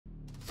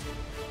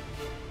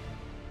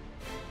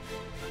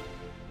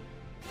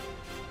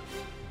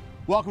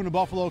Welcome to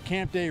Buffalo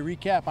Campday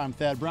Recap. I'm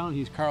Thad Brown.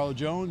 He's Carl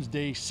Jones.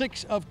 Day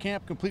 6 of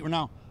camp complete. We're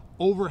now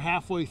over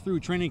halfway through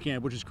training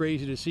camp, which is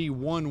crazy to see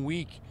 1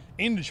 week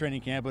into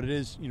training camp, but it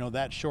is,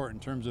 that short in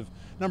terms of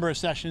number of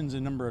sessions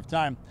and number of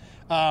time.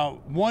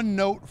 One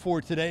note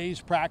for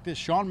today's practice: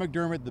 Sean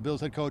McDermott, the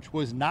Bills head coach,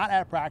 was not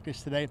at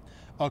practice today.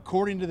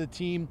 According to the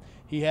team,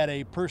 he had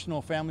a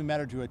personal family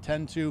matter to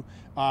attend to.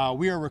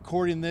 We are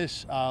recording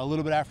this a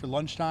little bit after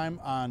lunchtime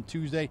on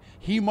Tuesday.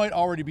 He might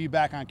already be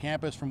back on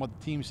campus from what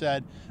the team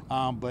said,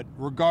 but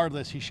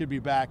regardless, he should be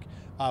back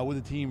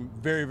with the team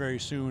very, very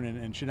soon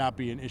and should not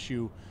be an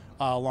issue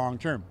long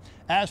term.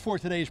 As for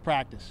today's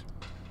practice,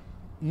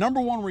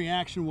 number one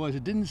reaction was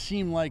it didn't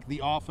seem like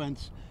the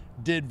offense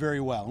did very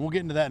well. And we'll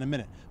get into that in a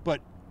minute.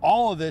 But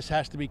all of this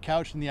has to be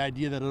couched in the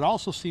idea that it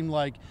also seemed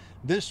like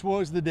this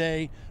was the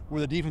day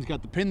where the defense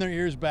got to pin their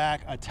ears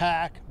back,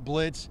 attack,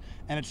 blitz,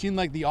 and it seemed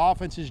like the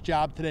offense's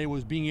job today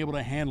was being able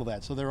to handle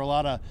that. So there were a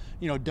lot of,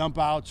 dump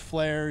outs,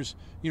 flares,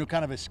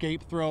 kind of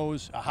escape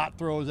throws, hot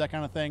throws, that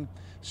kind of thing.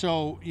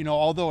 So,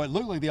 although it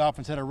looked like the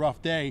offense had a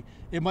rough day,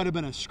 it might have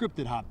been a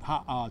scripted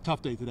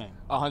tough day today.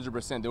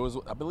 100%. There was,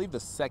 I believe, the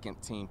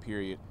second team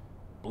period,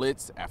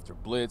 blitz after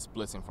blitz,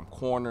 blitzing from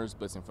corners,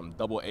 blitzing from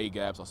double A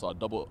gaps. I saw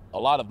a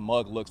lot of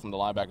mug looks from the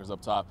linebackers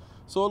up top.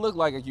 So it looked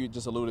like you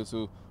just alluded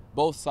to,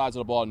 both sides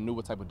of the ball knew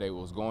what type of day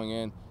was going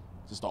in.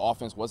 Just the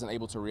offense wasn't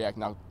able to react.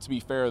 Now, to be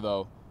fair,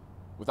 though,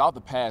 without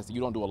the pass, you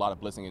don't do a lot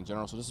of blitzing in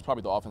general. So this is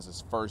probably the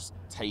offense's first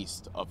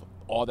taste of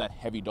all that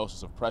heavy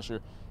doses of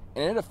pressure.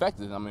 And it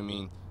affected them. I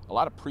mean, a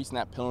lot of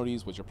pre-snap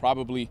penalties, which are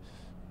probably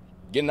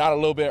getting out a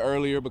little bit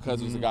earlier because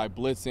there's a guy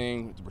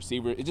blitzing, the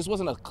receiver. It just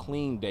wasn't a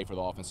clean day for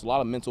the offense. A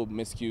lot of mental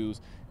miscues,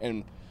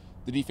 and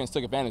the defense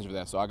took advantage of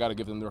that. So I got to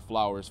give them their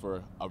flowers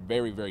for a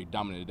very, very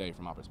dominant day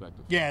from my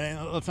perspective. Yeah,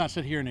 and let's not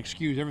sit here and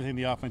excuse everything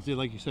the offense did.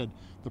 Like you said,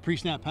 the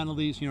pre-snap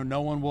penalties,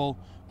 no one will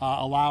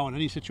allow in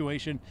any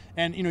situation.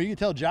 And, you can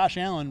tell Josh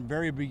Allen,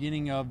 very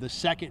beginning of the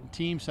second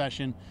team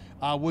session,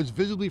 was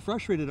visibly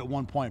frustrated at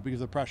one point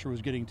because the pressure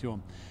was getting to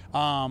him.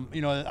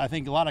 I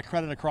think a lot of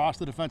credit across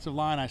the defensive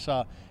line. I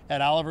saw Ed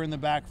Oliver in the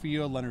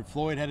backfield. Leonard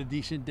Floyd had a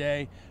decent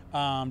day.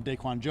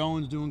 Daquan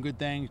Jones doing good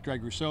things.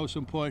 Greg Rousseau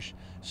some push.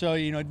 So,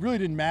 it really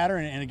didn't matter.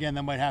 And again,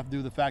 that might have to do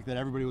with the fact that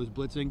everybody was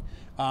blitzing.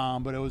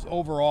 But it was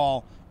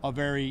overall a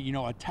very,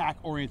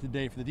 attack-oriented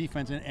day for the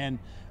defense, and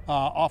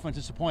offense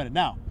disappointed.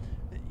 Now,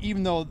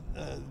 even though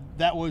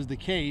that was the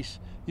case,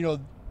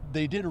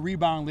 they did a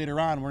rebound later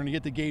on. We're going to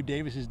get to Gabe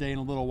Davis's day in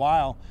a little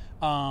while.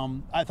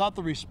 I thought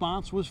the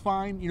response was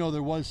fine.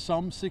 There was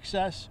some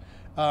success,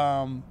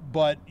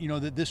 but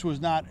that this was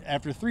not,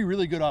 after 3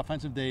 really good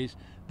offensive days,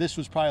 this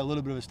was probably a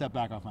little bit of a step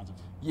back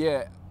offensively.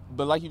 Yeah,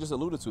 but like you just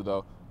alluded to,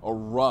 though, a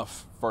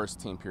rough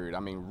first team period. I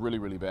mean, really,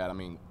 really bad. I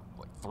mean,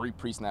 like 3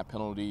 pre-snap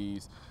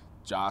penalties.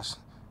 Josh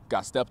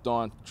got stepped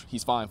on.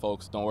 He's fine,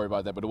 folks. Don't worry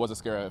about that. But it was a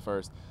scare at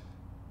first.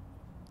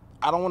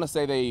 I don't want to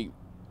say they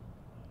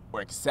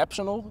were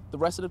exceptional the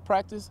rest of the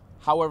practice.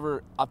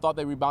 However, I thought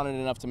they rebounded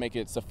enough to make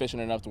it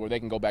sufficient enough to where they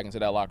can go back into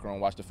that locker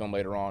room, watch the film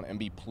later on, and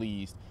be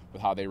pleased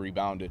with how they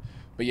rebounded.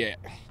 But yeah,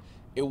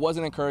 it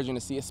wasn't encouraging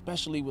to see,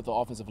 especially with the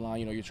offensive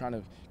line. You're trying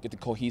to get the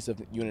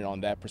cohesive unit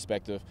on that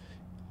perspective.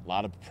 A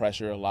lot of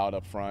pressure allowed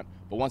up front.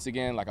 But once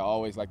again, like I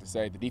always like to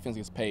say, the defense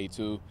gets paid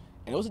too.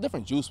 And it was a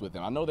different juice with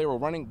them. I know they were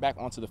running back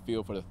onto the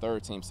field for the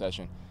third team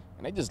session,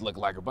 and they just looked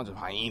like a bunch of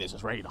hyenas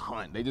just ready to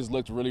hunt. They just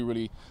looked really,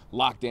 really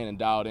locked in and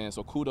dialed in.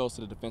 So kudos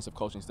to the defensive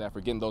coaching staff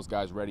for getting those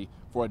guys ready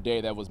for a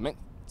day that was meant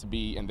to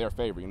be in their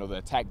favor. The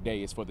attack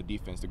day is for the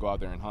defense to go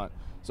out there and hunt.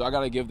 So I got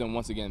to give them,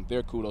 once again,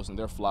 their kudos and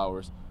their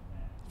flowers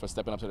for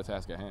stepping up to the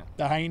task at hand.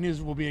 The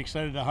hyenas will be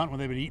excited to hunt when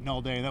they've been eating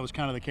all day, and that was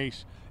kind of the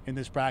case in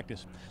this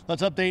practice.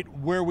 Let's update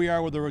where we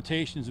are with the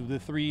rotations of the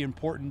 3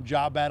 important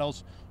job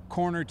battles: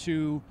 corner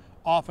 2,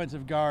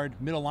 offensive guard,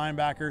 middle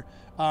linebacker.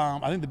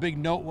 I think the big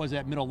note was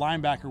at middle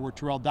linebacker, where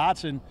Terrell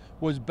Dotson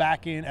was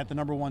back in at the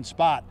number 1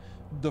 spot.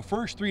 The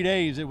first 3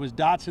 days, it was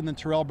Dotson, then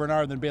Terrell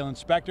Bernard, then Balin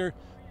Spector.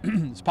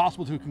 It's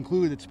possible to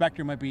conclude that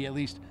Spector might be at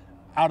least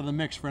out of the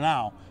mix for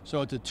now.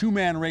 So it's a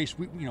 2-man race.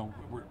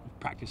 We're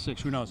practice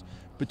 6, who knows,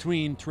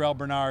 between Terrell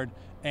Bernard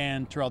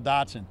and Terrell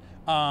Dotson.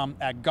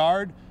 At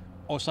guard,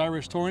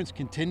 Osiris Torrance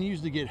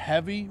continues to get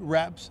heavy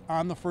reps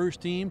on the first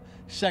team,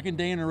 second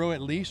day in a row at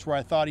least, where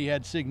I thought he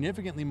had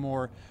significantly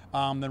more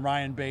than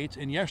Ryan Bates.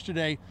 And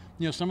yesterday,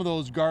 some of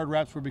those guard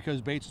reps were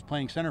because Bates was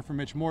playing center for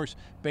Mitch Morse.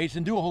 Bates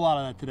didn't do a whole lot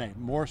of that today.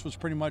 Morse was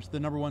pretty much the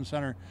number 1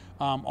 center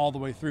all the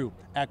way through.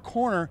 At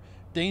corner,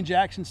 Dane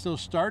Jackson still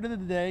started the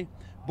day,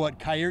 but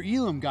Kyer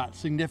Elam got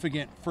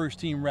significant first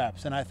team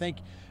reps. And I think,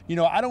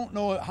 I don't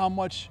know how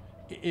much,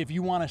 if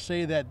you want to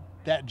say that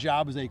that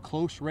job is a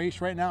close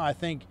race right now. I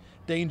think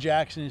Dane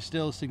Jackson is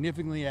still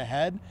significantly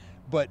ahead,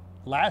 but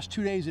last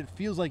 2 days it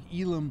feels like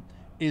Elam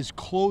is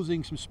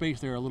closing some space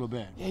there a little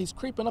bit. Yeah, he's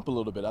creeping up a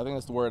little bit. I think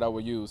that's the word I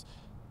would use.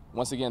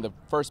 Once again, the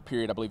first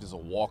period, I believe, is a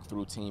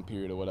walkthrough team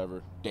period or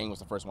whatever. Dane was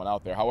the first one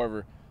out there.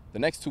 However, the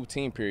next 2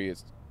 team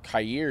periods,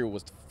 Kyer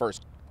was the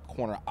first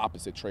corner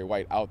opposite Trey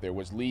White out there,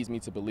 which leads me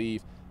to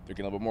believe they're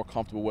getting a little bit more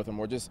comfortable with him,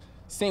 or just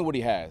seeing what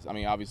he has. I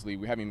mean, obviously,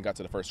 we haven't even got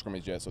to the first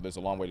scrimmage yet, so there's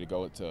a long way to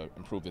go to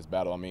improve this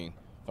battle. I mean,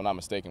 if I'm not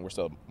mistaken, we're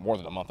still more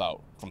than a month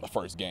out from the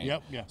first game.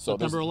 Yep, yeah. So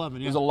September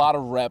 11, yeah. There's a lot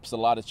of reps, a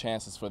lot of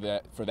chances for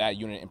that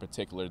unit in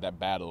particular, that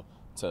battle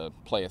to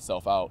play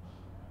itself out.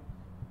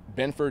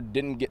 Benford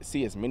didn't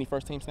see as many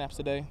first-team snaps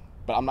today,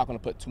 but I'm not going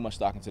to put too much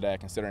stock into that,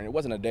 considering it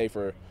wasn't a day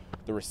for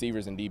the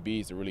receivers and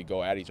DBs to really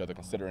go at each other,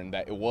 considering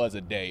that it was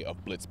a day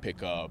of blitz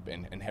pickup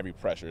and heavy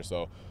pressure.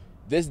 So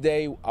this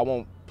day, I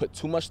won't put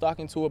too much stock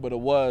into it, but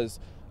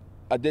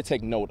I did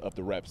take note of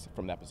the reps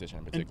from that position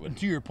in particular. And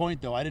to your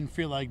point, though, I didn't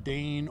feel like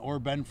Dane or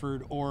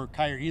Benford or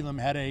Kyer Elam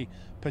had a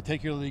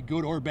particularly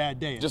good or bad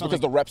day. Just because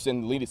the reps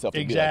didn't lead itself to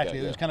exactly. be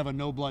like that. It was kind of a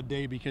no-blood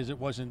day because it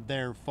wasn't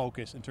their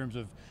focus in terms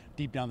of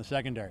deep down the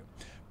secondary.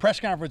 Press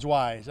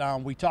conference-wise,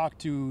 we talked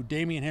to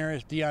Damian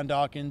Harris, Deion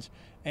Dawkins,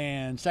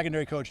 and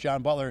secondary coach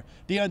John Butler.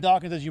 Deion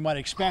Dawkins, as you might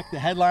expect, the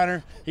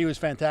headliner, he was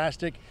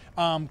fantastic.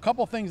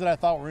 Couple things that I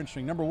thought were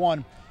interesting. Number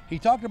one, he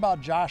talked about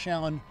Josh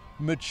Allen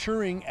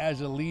maturing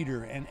as a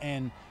leader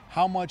and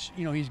how much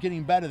he's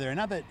getting better there.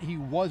 Not that he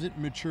wasn't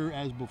mature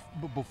as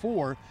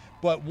before,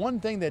 but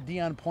one thing that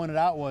Deion pointed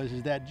out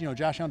is that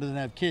Josh Allen doesn't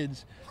have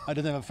kids,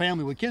 doesn't have a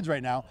family with kids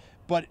right now.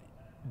 But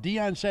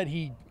Deion said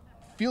he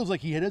feels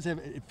like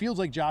it feels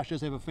like Josh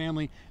does have a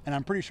family, and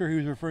I'm pretty sure he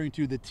was referring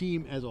to the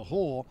team as a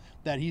whole.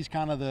 That he's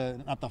kind of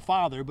not the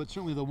father, but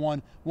certainly the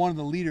one of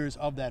the leaders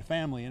of that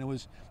family. And it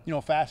was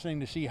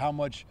fascinating to see how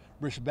much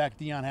respect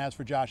Deion has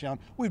for Josh Allen.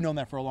 We've known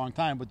that for a long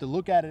time, but to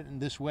look at it in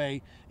this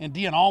way, and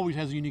Deion always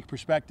has a unique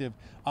perspective,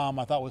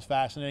 I thought was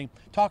fascinating.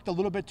 Talked a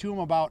little bit to him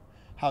about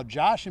how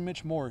Josh and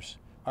Mitch Morse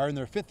are in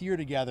their 5th year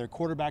together,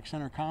 quarterback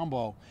center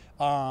combo.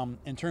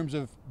 In terms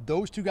of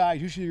those two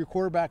guys, usually your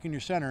quarterback and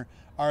your center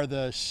are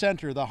the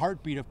center, the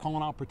heartbeat of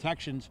calling out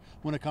protections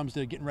when it comes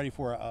to getting ready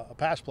for a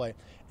pass play.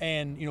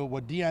 And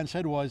what Deion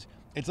said was,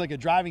 it's like a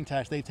driving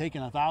test they've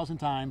taken 1,000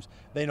 times.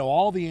 They know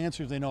all the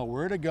answers, they know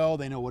where to go,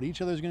 they know what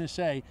each other's going to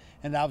say,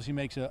 and it obviously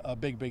makes a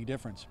big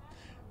difference.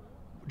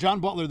 John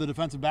Butler, the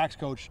defensive backs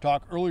coach,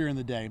 talked earlier in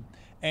the day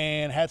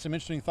and had some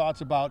interesting thoughts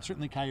about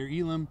certainly Kyer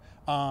Elam,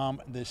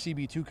 the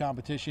CB2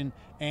 competition,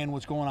 and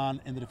what's going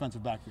on in the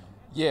defensive backfield.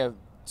 Yeah,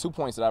 2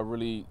 points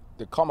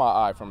that caught my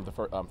eye from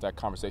that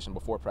conversation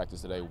before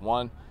practice today.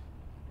 One,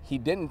 he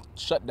didn't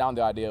shut down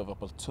the idea of a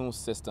platoon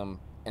system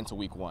into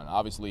week 1.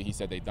 Obviously, he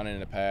said they've done it in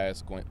the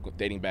past,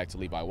 dating back to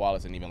Levi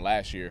Wallace, and even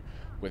last year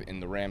in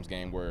the Rams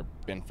game where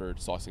Benford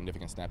saw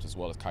significant snaps as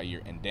well as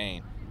Kyer and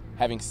Dane.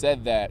 Having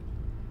said that,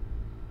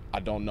 I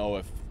don't know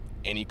if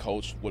any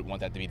coach would want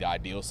that to be the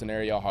ideal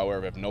scenario.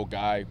 However, if no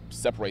guy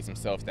separates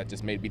himself, that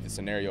just may be the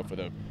scenario for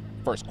the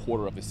first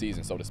quarter of the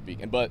season, so to speak.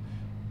 But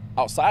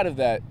outside of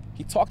that,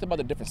 he talked about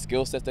the different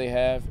skill sets they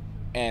have,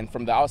 and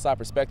from the outside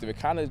perspective, it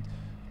kind of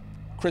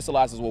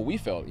crystallizes what we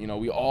felt.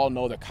 We all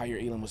know that Kyer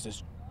Elam was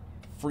this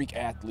freak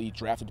athlete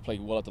drafted to play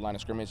well at the line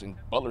of scrimmage, and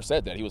Butler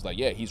said that. He was like,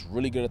 yeah, he's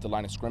really good at the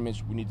line of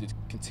scrimmage. We need to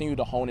continue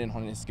to hone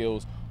his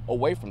skills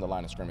away from the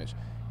line of scrimmage.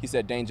 He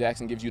said Dane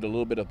Jackson gives you a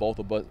little bit of both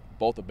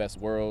the best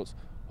worlds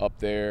up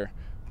there,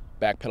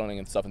 backpedaling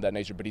and stuff of that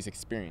nature, but he's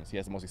experienced. He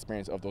has the most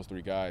experience of those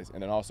 3 guys.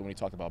 And then also when he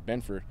talked about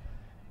Benford,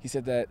 he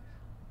said that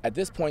at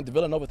this point, the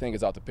Villanova thing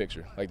is out the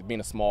picture. Like being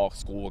a small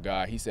school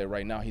guy, he said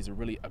right now he's a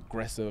really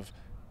aggressive,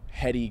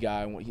 heady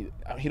guy.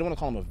 He don't want to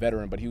call him a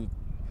veteran, but he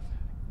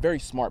very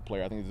smart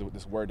player. I think is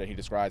this word that he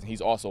describes. And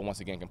he's also, once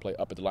again, can play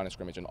up at the line of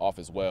scrimmage and off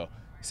as well.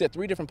 He said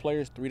 3 different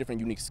players, 3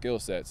 different unique skill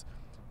sets.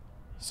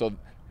 So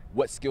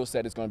what skill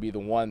set is going to be the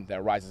one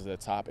that rises to the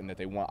top and that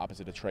they want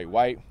opposite of Trey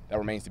White, that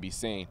remains to be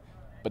seen.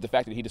 But the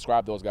fact that he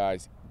described those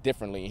guys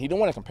differently, and he didn't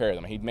want to compare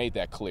them. He made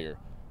that clear.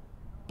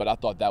 But I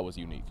thought that was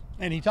unique.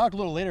 And he talked a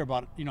little later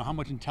about how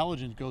much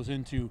intelligence goes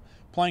into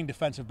playing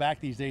defensive back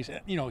these days,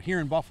 here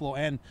in Buffalo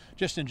and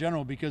just in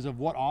general because of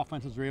what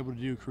offenses are able to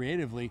do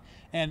creatively.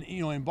 And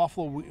in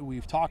Buffalo,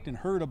 we've talked and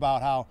heard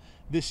about how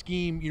this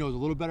scheme is a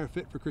little better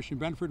fit for Christian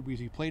Benford because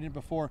he played it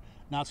before,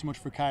 not so much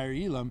for Kyer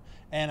Elam.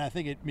 And I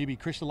think it maybe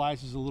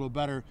crystallizes a little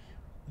better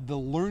the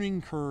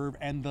learning curve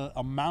and the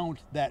amount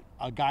that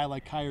a guy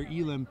like Kyer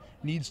Elam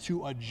needs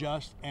to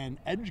adjust and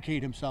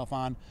educate himself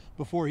on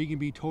before he can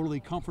be totally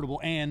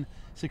comfortable and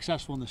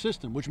successful in the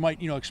system, which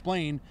might,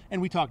 explain,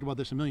 and we talked about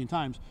this a million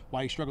times,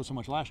 why he struggled so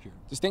much last year.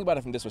 Just think about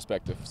it from this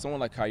perspective. Someone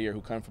like Kyer,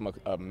 who comes from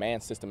a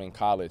man system in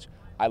college,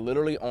 I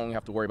literally only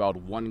have to worry about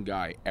one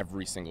guy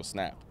every single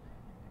snap.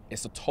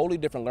 It's a totally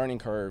different learning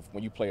curve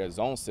when you play a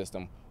zone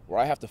system where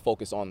I have to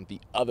focus on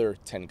the other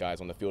 10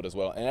 guys on the field as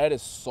well, and that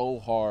is so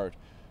hard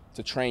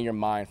to train your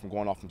mind from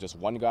going off from just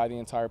one guy the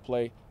entire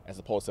play as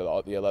opposed to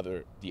the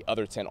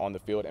other 10 on the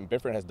field. And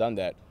Benford has done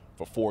that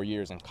for 4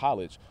 years in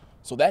college.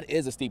 So that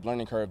is a steep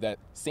learning curve that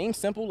seems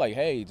simple, like,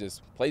 hey,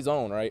 just play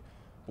zone, right?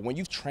 But when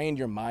you've trained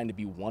your mind to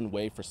be one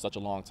way for such a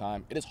long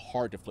time, it is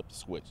hard to flip the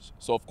switch.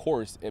 So, of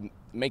course, it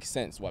makes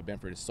sense why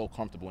Benford is so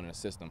comfortable in a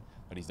system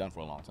that he's done for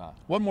a long time.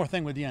 One more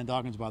thing with Deion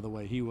Dawkins, by the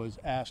way. He was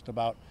asked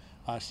about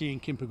seeing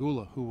Kim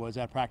Pegula, who was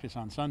at practice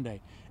on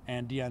Sunday,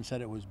 and Deion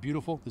said it was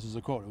beautiful. This is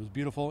a quote. It was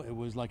beautiful. It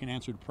was like an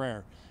answered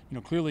prayer. You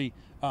know, clearly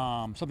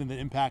something that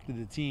impacted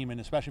the team, and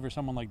especially for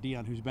someone like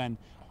Deion, who's been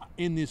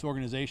in this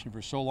organization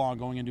for so long,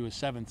 going into his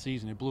 7th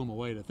season. It blew him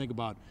away to think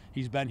about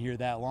he's been here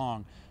that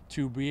long.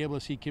 To be able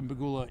to see Kim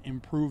Pegula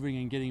improving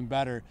and getting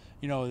better,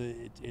 you know,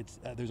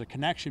 there's a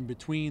connection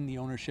between the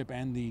ownership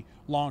and the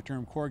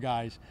long-term core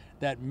guys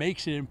that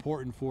makes it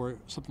important for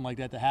something like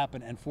that to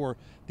happen, and for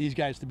these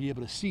guys to be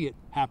able to see it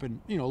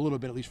happen, you know, a little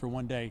bit, at least for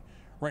one day,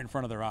 right in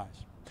front of their eyes.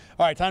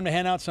 All right, time to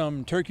hand out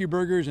some turkey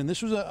burgers, and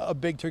this was a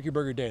big turkey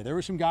burger day. There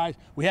were some guys,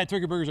 we had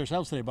turkey burgers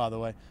ourselves today, by the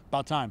way,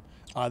 about time.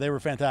 They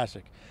were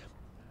fantastic.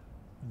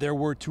 There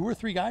were 2 or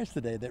 3 guys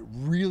today that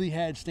really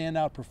had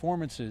standout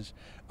performances.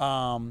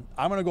 I'm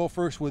going to go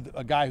first with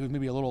a guy who's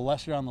maybe a little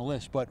lesser on the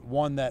list, but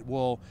one that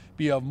will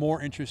be of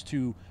more interest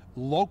to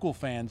local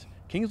fans,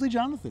 Kingsley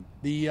Jonathan,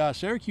 the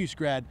Syracuse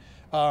grad.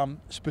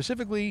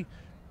 Specifically,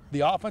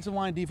 the offensive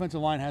line,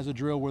 defensive line has a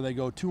drill where they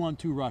go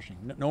 2-on-2 rushing.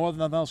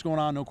 Nothing else going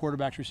on, no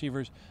quarterbacks,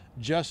 receivers,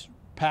 just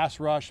pass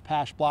rush,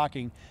 pass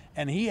blocking,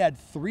 and he had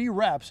 3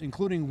 reps,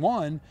 including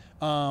one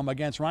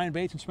against Ryan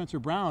Bates and Spencer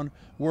Brown,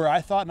 where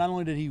I thought not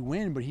only did he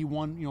win, but he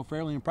won, you know,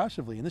 fairly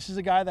impressively. And this is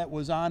a guy that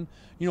was on,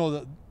 you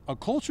know, a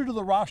closer to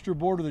the roster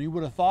border than you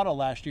would have thought of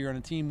last year on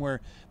a team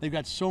where they've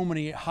got so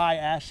many high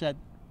asset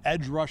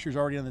edge rushers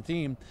already on the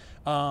team.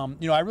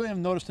 You know, I really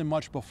haven't noticed him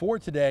much before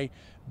today,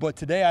 but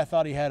today I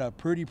thought he had a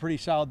pretty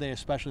solid day,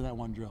 especially that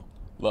one drill.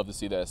 Love to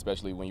see that,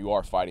 especially when you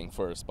are fighting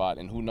for a spot,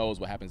 and who knows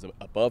what happens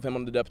above him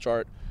on the depth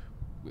chart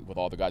with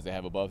all the guys they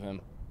have above him.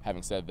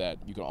 Having said that,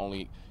 you can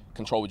only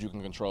control what you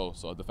can control,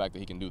 so the fact that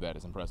he can do that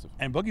is impressive.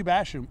 And Boogie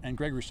Basham and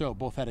Greg Rousseau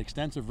both had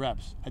extensive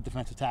reps at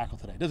defensive tackle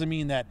today. Doesn't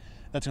mean that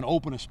that's going to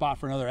open a spot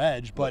for another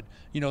edge, but,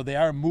 you know, they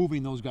are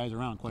moving those guys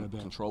around quite a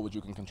bit. Control what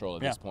you can control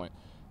at this point.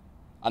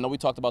 I know we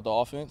talked about the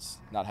offense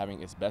not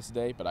having its best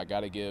day, but I got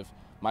to give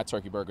my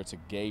turkey burger to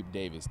Gabe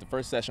Davis. The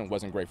first session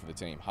wasn't great for the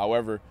team.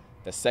 However,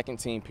 the second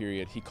team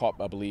period, he caught,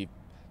 I believe,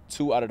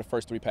 2 out of the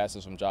first 3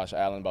 passes from Josh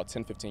Allen, about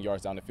 10, 15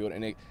 yards down the field,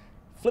 and it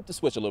flipped the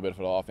switch a little bit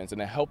for the offense,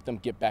 and it helped them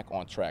get back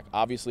on track.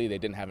 Obviously, they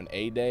didn't have an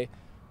A day,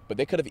 but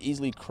they could have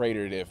easily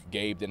cratered if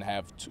Gabe didn't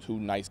have 2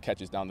 nice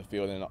catches down the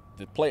field. And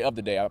the play of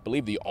the day, I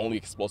believe the only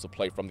explosive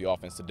play from the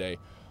offense today,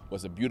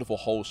 was a beautiful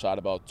hole shot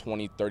about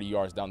 20, 30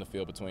 yards down the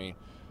field between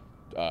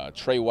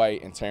Trey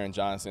White and Taron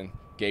Johnson.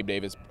 Gabe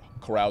Davis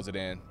corrals it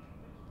in,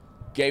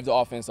 gave the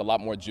offense a lot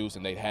more juice,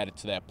 and they had it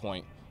to that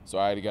point. So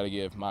I got to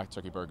give my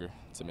turkey burger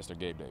to Mr.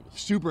 Gabe Davis.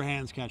 Super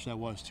hands catch that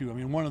was, too. I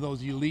mean, one of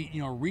those elite,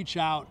 you know, reach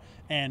out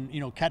and,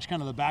 you know, catch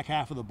kind of the back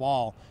half of the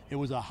ball. It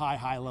was a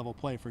high level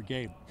play for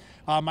Gabe.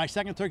 My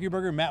second turkey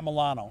burger, Matt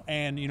Milano.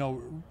 And, you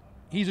know,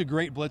 he's a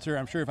great blitzer.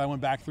 I'm sure if I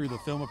went back through the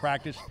film of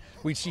practice,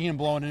 we'd see him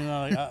blowing in.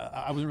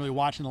 I wasn't really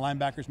watching the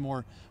linebackers,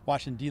 more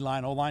watching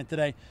D-line, O-line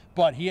today.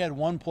 But he had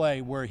one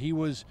play where he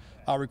was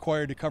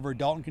required to cover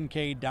Dalton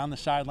Kincaid down the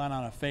sideline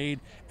on a fade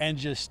and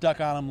just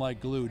stuck on him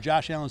like glue.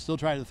 Josh Allen still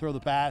tried to throw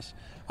the pass,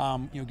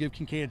 you know, give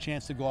Kincaid a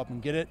chance to go up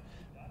and get it.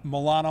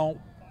 Milano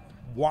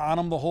on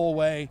him the whole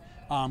way,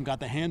 got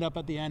the hand up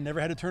at the end, never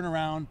had to turn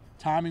around.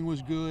 Timing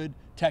was good,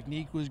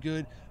 technique was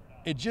good.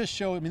 It just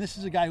showed, I mean, this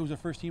is a guy who was a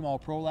first-team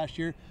All-Pro last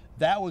year.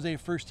 That was a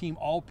first-team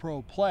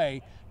All-Pro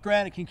play.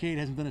 Granted, Kincaid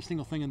hasn't done a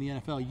single thing in the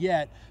NFL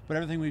yet, but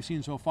everything we've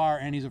seen so far,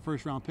 and he's a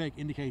first-round pick,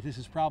 indicates this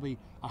is probably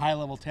a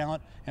high-level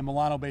talent, and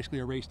Milano basically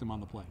erased him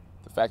on the play.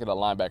 The fact that a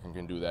linebacker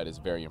can do that is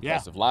very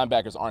impressive. Yeah.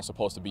 Linebackers aren't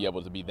supposed to be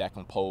able to be that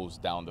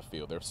composed down the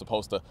field. They're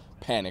supposed to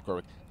panic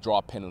or draw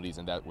penalties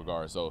in that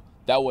regard. So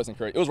that was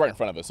encouraging. It was right in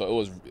front of us,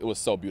 so it was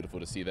so beautiful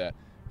to see that.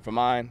 For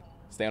mine,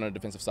 stay on the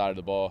defensive side of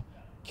the ball.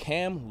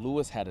 Cam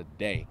Lewis had a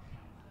day.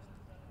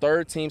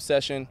 Third team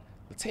session,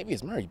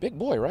 Latavius Murray, big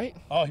boy, right?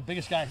 Oh,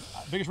 biggest guy,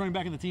 biggest running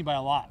back in the team by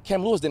a lot.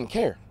 Cam Lewis didn't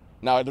care.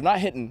 Now, they're not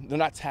hitting, they're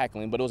not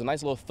tackling, but it was a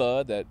nice little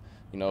thud that,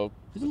 you know.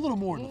 It's a little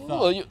more than a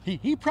thud.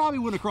 He probably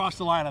wouldn't have crossed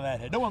the line on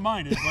that hit. No one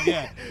minded, but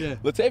yeah.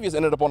 Latavius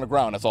ended up on the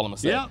ground, that's all I'm going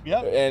to say.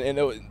 Yeah.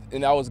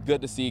 And that was good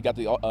to see. Got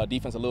the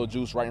defense a little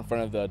juice right in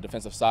front of the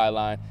defensive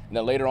sideline. And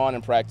then later on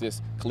in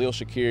practice, Khalil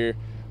Shakir,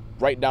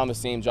 right down the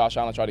seam, Josh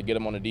Allen tried to get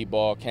him on the deep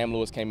ball. Cam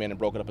Lewis came in and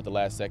broke it up at the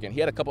last second. He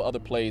had a couple other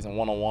plays and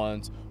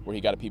one-on-ones where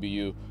he got a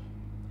PBU.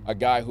 A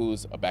guy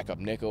who's a backup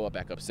nickel, a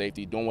backup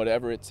safety, doing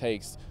whatever it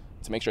takes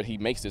to make sure he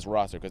makes this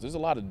roster, because there's a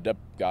lot of depth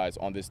guys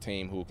on this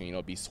team who can, you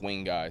know, be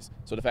swing guys.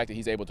 So the fact that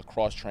he's able to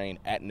cross-train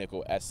at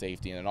nickel, at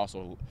safety, and then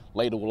also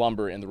lay the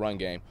lumber in the run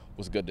game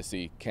was good to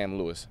see. Cam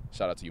Lewis,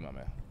 shout out to you, my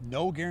man.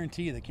 No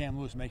guarantee that Cam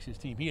Lewis makes his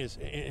team. He is,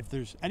 if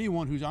there's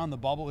anyone who's on the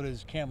bubble, it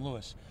is Cam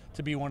Lewis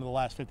to be one of the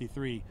last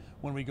 53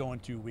 when we go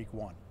into week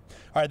 1.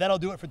 All right, that'll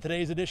do it for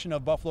today's edition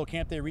of Buffalo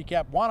Camp Day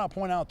Recap. Want to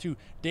point out, too,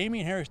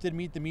 Damian Harris did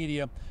meet the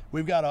media.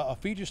 We've got a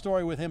feature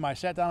story with him. I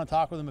sat down and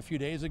talked with him a few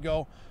days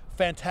ago.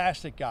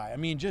 Fantastic guy. I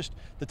mean, just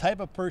the type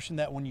of person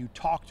that when you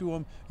talk to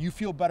him, you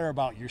feel better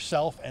about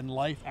yourself and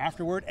life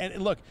afterward.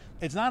 And look,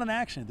 it's not an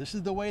accident. This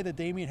is the way that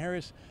Damian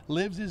Harris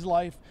lives his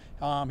life.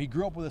 He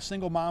grew up with a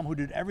single mom who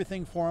did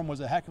everything for him,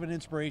 was a heck of an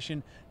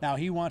inspiration. Now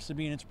he wants to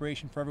be an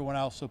inspiration for everyone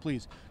else. So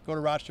please go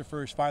to Rochester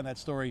First, find that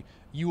story.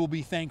 You will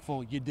be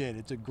thankful you did.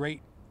 It's a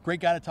great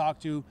guy to talk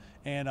to,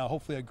 and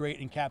hopefully a great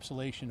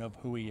encapsulation of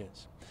who he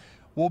is.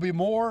 We'll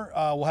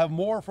have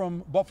more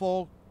from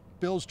Buffalo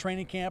Bills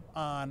training camp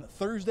on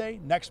Thursday.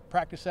 Next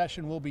practice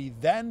session will be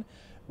then.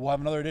 We'll have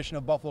another edition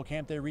of Buffalo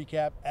Camp Day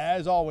Recap,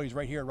 as always,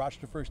 right here at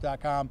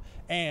RochesterFirst.com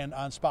and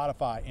on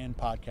Spotify in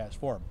podcast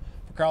form.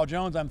 For Carl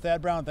Jones, I'm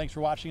Thad Brown. Thanks for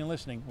watching and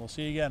listening. We'll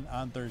see you again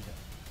on Thursday.